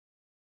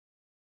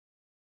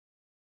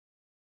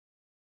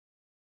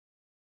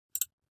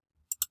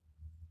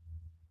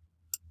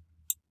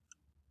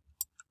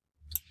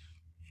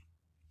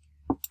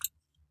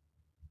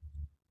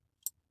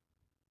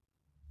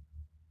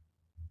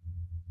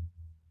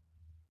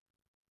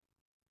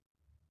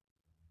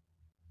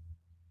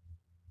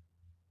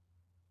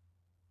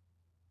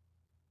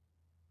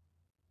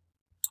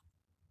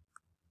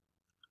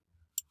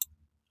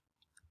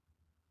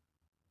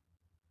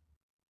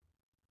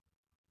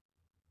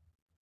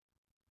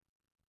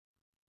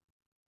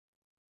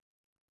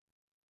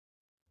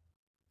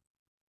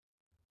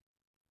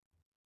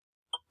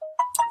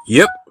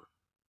Yep.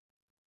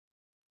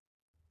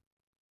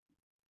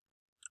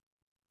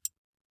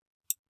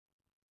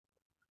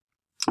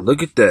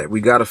 Look at that.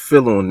 We got a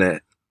fill on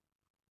that.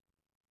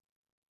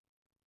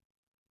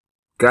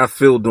 Got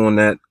filled on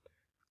that.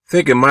 I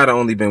think it might have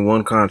only been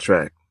one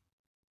contract.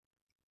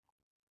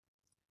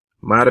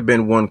 Might have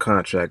been one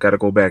contract. Got to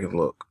go back and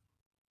look.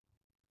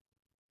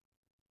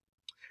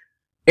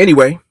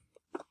 Anyway,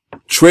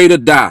 trade or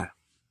die.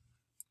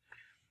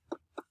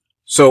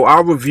 So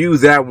I'll review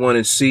that one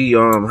and see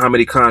how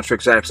many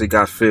contracts actually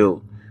got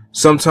filled.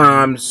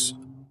 Sometimes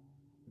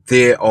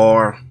there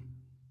are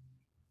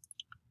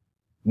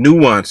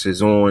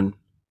nuances on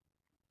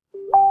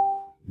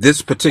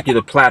this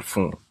particular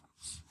platform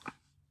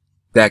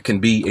that can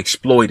be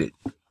exploited.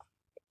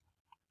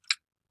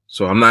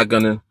 So I'm not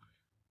going to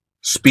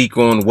speak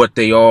on what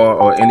they are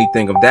or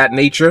anything of that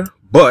nature,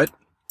 but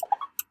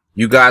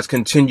you guys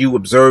continue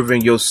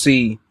observing, you'll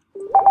see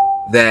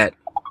that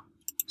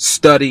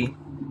study,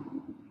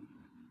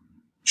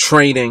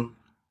 training,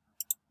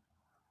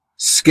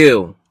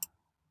 skill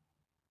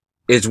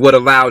is what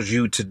allows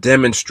you to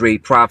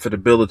demonstrate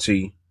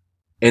profitability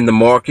in the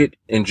market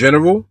in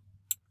general,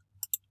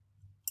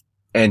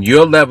 and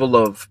your level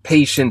of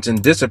patience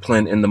and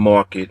discipline in the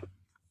market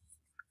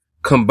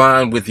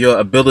combined with your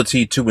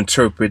ability to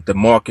interpret the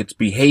market's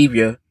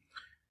behavior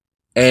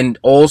and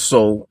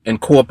also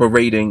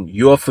incorporating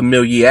your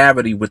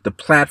familiarity with the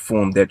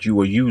platform that you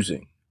are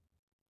using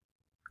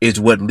is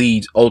what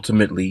leads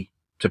ultimately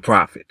to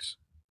profits.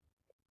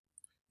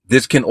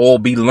 This can all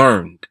be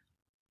learned.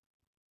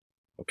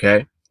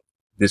 Okay?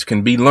 This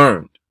can be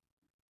learned.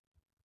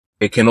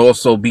 It can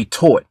also be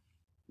taught.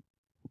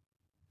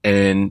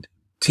 And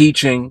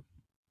teaching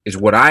is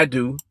what I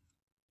do.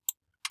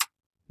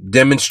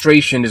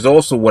 Demonstration is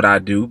also what I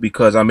do,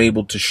 because I'm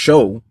able to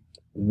show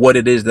what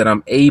it is that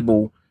I'm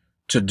able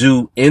to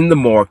do in the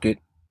market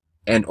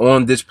and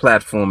on this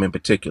platform in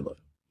particular.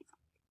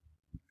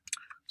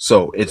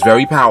 So it's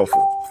very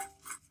powerful.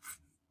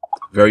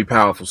 Very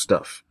powerful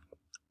stuff.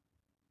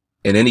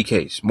 In any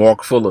case,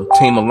 Mark Fuller,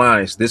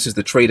 TeamAlliance, this is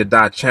the Trade or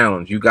Die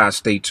Challenge. You guys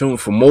stay tuned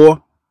for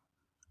more.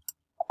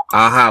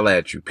 I'll holla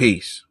at you.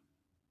 Peace.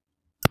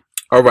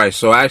 All right,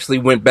 so I actually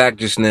went back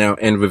just now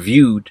and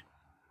reviewed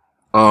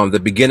the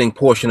beginning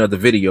portion of the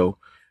video,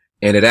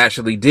 and it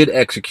actually did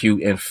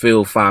execute and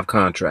fill 5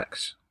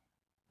 contracts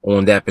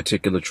on that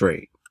particular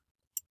trade.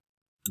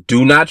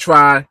 Do not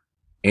try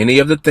any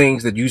of the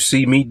things that you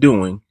see me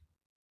doing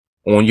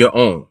on your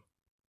own.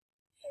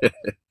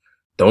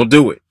 Don't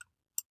do it.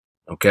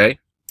 Okay?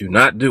 Do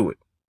not do it.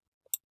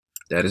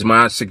 That is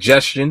my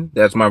suggestion.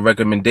 That's my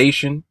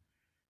recommendation.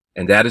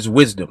 And that is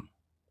wisdom.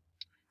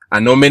 I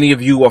know many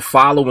of you are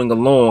following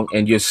along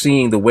and you're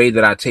seeing the way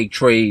that I take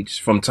trades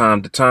from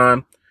time to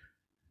time.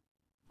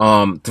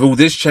 Through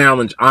this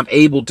challenge, I'm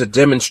able to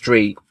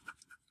demonstrate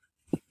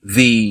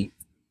the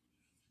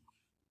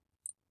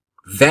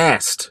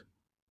vast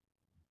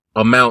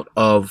amount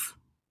of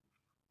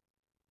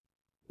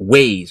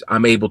ways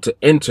I'm able to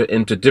enter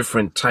into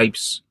different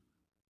types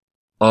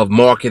of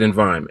market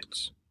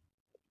environments.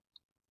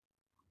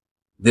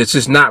 This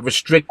is not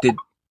restricted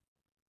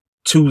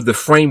to the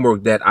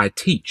framework that I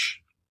teach.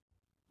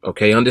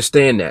 Okay,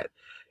 understand that.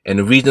 And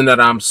the reason that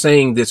I'm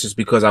saying this is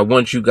because I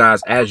want you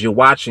guys, as you're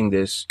watching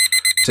this,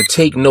 to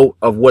take note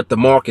of what the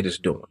market is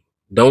doing.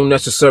 Don't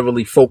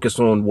necessarily focus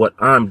on what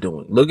I'm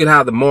doing. Look at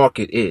how the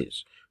market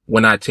is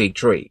when I take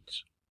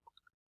trades.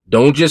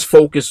 Don't just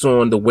focus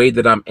on the way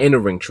that I'm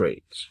entering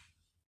trades.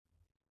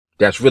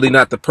 That's really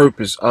not the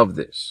purpose of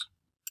this.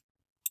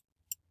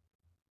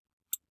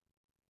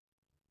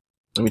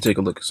 Let me take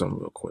a look at something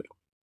real quick.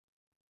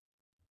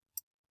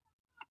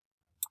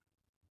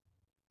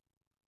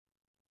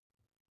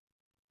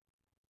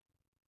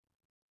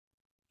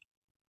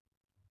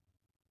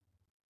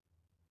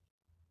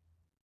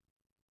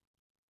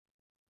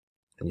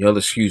 And y'all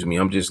excuse me,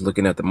 I'm just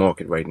looking at the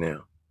market right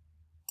now.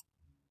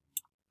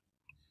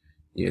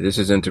 Yeah, this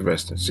is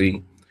interesting.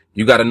 See,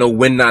 you got to know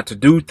when not to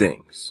do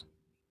things.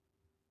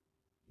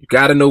 You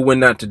got to know when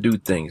not to do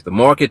things. The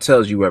market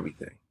tells you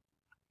everything.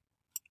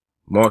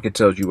 Market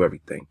tells you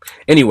everything.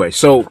 Anyway,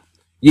 so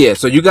yeah,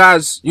 so you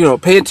guys,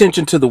 pay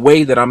attention to the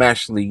way that I'm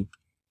actually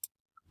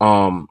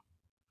not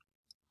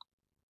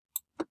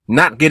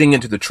getting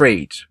into the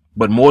trades,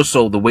 but more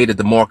so the way that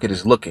the market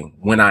is looking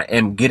when I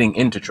am getting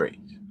into trades.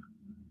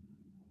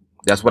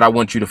 That's what I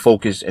want you to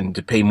focus and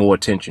to pay more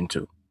attention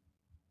to.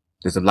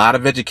 There's a lot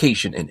of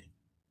education in it.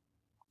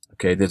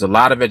 Okay, there's a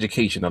lot of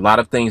education, a lot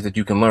of things that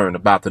you can learn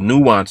about the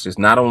nuances,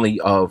 not only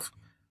of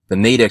the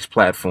NADEX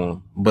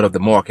platform, but of the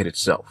market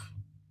itself.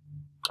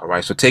 All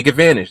right, so take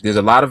advantage. There's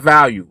a lot of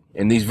value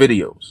in these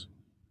videos.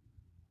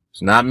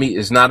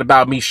 It's not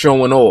about me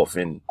showing off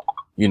and,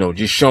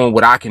 just showing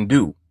what I can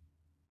do.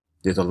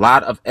 There's a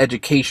lot of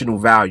educational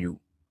value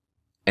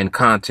and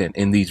content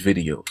in these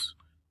videos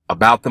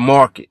about the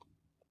market,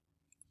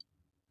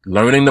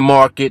 learning the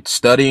market,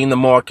 studying the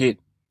market,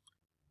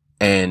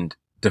 and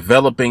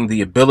developing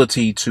the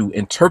ability to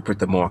interpret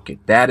the market.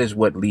 That is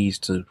what leads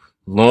to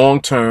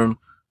long-term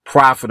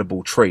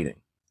profitable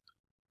trading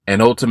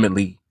and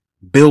ultimately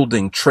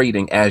building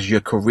trading as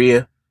your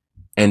career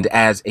and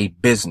as a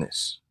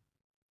business.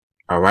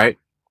 All right.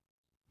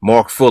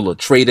 Mark Fuller,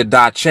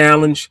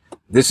 Trader.Challenge.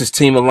 This is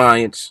Team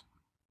Alliance.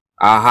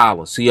 I'll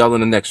holla. See y'all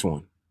in the next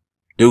one.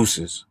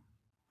 Deuces.